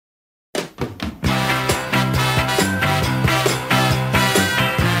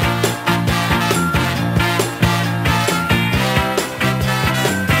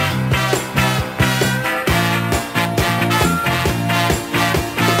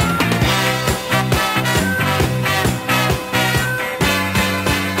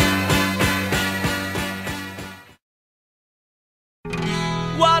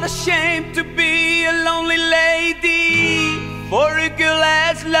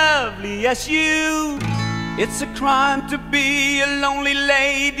lovely as you. It's a crime to be a lonely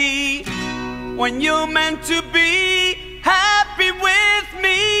lady when you're meant to be happy with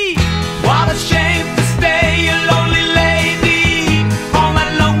me. What a shame to stay a lonely lady all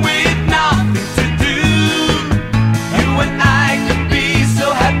alone with nothing to do. You and I could be so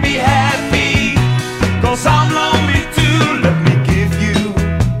happy, happy, 'cause I'm lonely too. Let me give you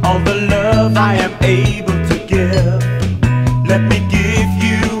all the love I am able to give. Let me give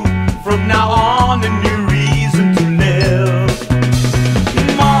you from now on a new reason to live.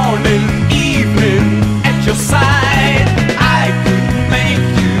 Morning, evening, at your side, I could make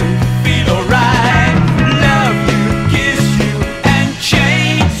you feel alright. Love you, kiss you, and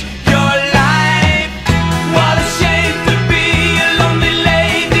change your life. What a shame to be a lonely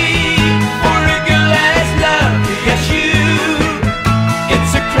lady for a girl as lovely as you.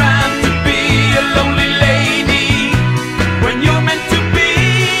 It's a crime to be a lonely lady when you're meant to be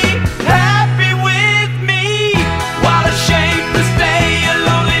happy with me. What a shame to stay a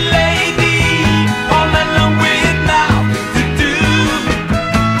lonely lady all alone with nothing to do.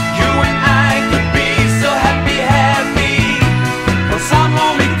 You and I could be so happy, happy, 'cause I'm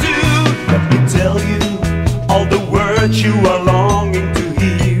lonely too. Let me tell you all the words you are longing to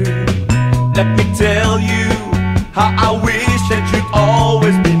hear. Let me tell you how I wish that you'd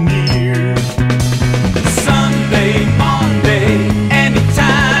always be near. Sunday, Monday,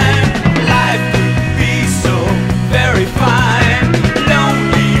 anytime, life could be so very fine.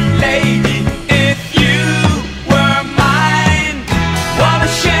 Lonely lady, if you were mine. What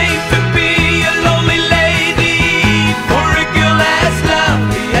a shame to be a lonely lady for a girl as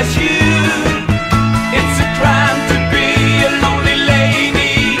lovely as you. It's a crime to be a lonely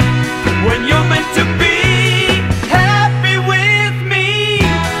lady when you're meant to be happy with me.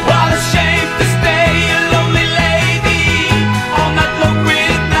 What a shame to stay a lonely lady all night long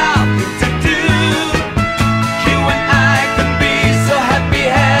with nothing to do. You and I can be so happy,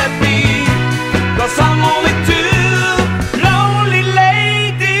 happy, 'cause I'm only too lonely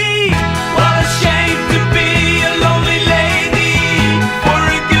lady. What a shame to be a lonely lady for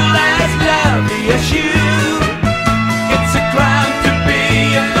a girl as lovely as you. It's a crime to be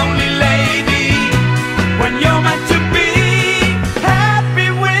a lonely lady when you're meant to be happy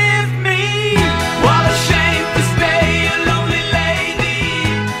with me. What a shame to stay a lonely lady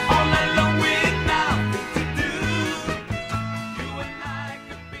all alone with nothing to do. You and I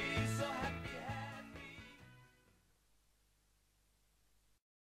could be so happy, happy.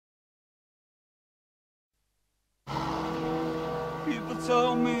 People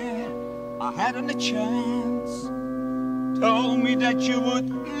told me I hadn't a chance. Told me that you would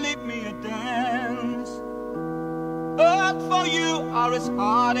leave me a dance. But for you are as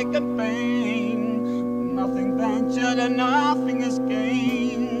heartache and pain. Nothing ventured and nothing is gained.